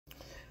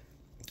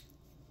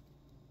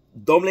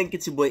Domlink,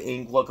 it's your boy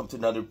Ink. Welcome to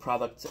another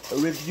product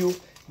review.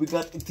 We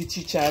got the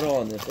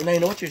chicharones. And I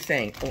know what you're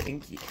saying. Oh,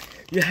 Inky,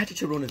 you had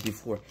chicharones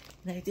before.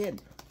 And I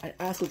did. I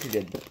asked what you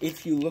did. But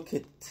if you look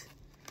at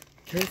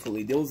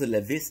carefully, there was a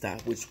la vista,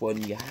 which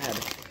one you had.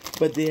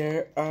 But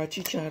there are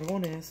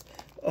chicharones.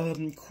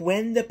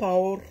 Quen de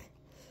porc,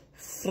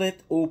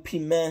 frit au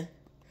piment,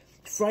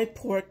 fried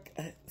pork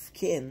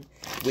skin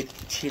with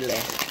chilé.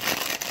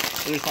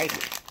 Really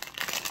spicy.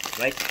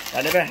 Right?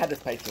 I never had the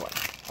spicy one.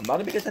 I'm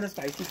not a big fan of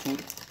spicy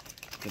food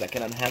because I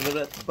cannot handle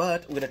it,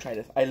 but we're gonna try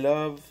this. I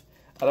love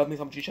me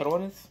some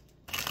chicharones,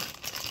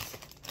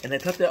 and I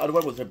thought the other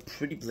one was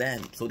pretty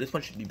bland, so this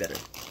one should be better.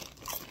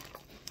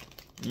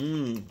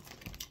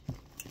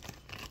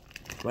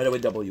 Right away,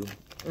 W.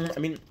 I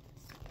mean,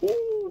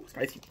 ooh,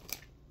 spicy.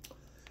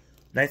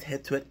 Nice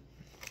head to it.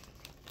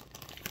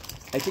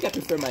 I think I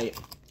prefer my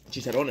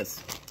chicharones.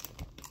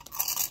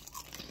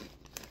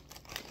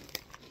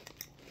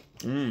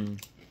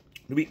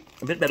 Maybe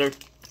a bit better.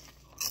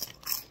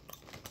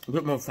 A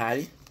bit more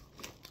fatty.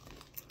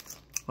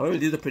 However,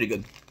 these are pretty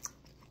good.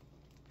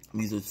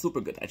 These are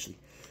super good, actually.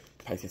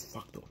 Spicy as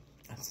fuck, though.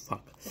 As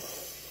fuck.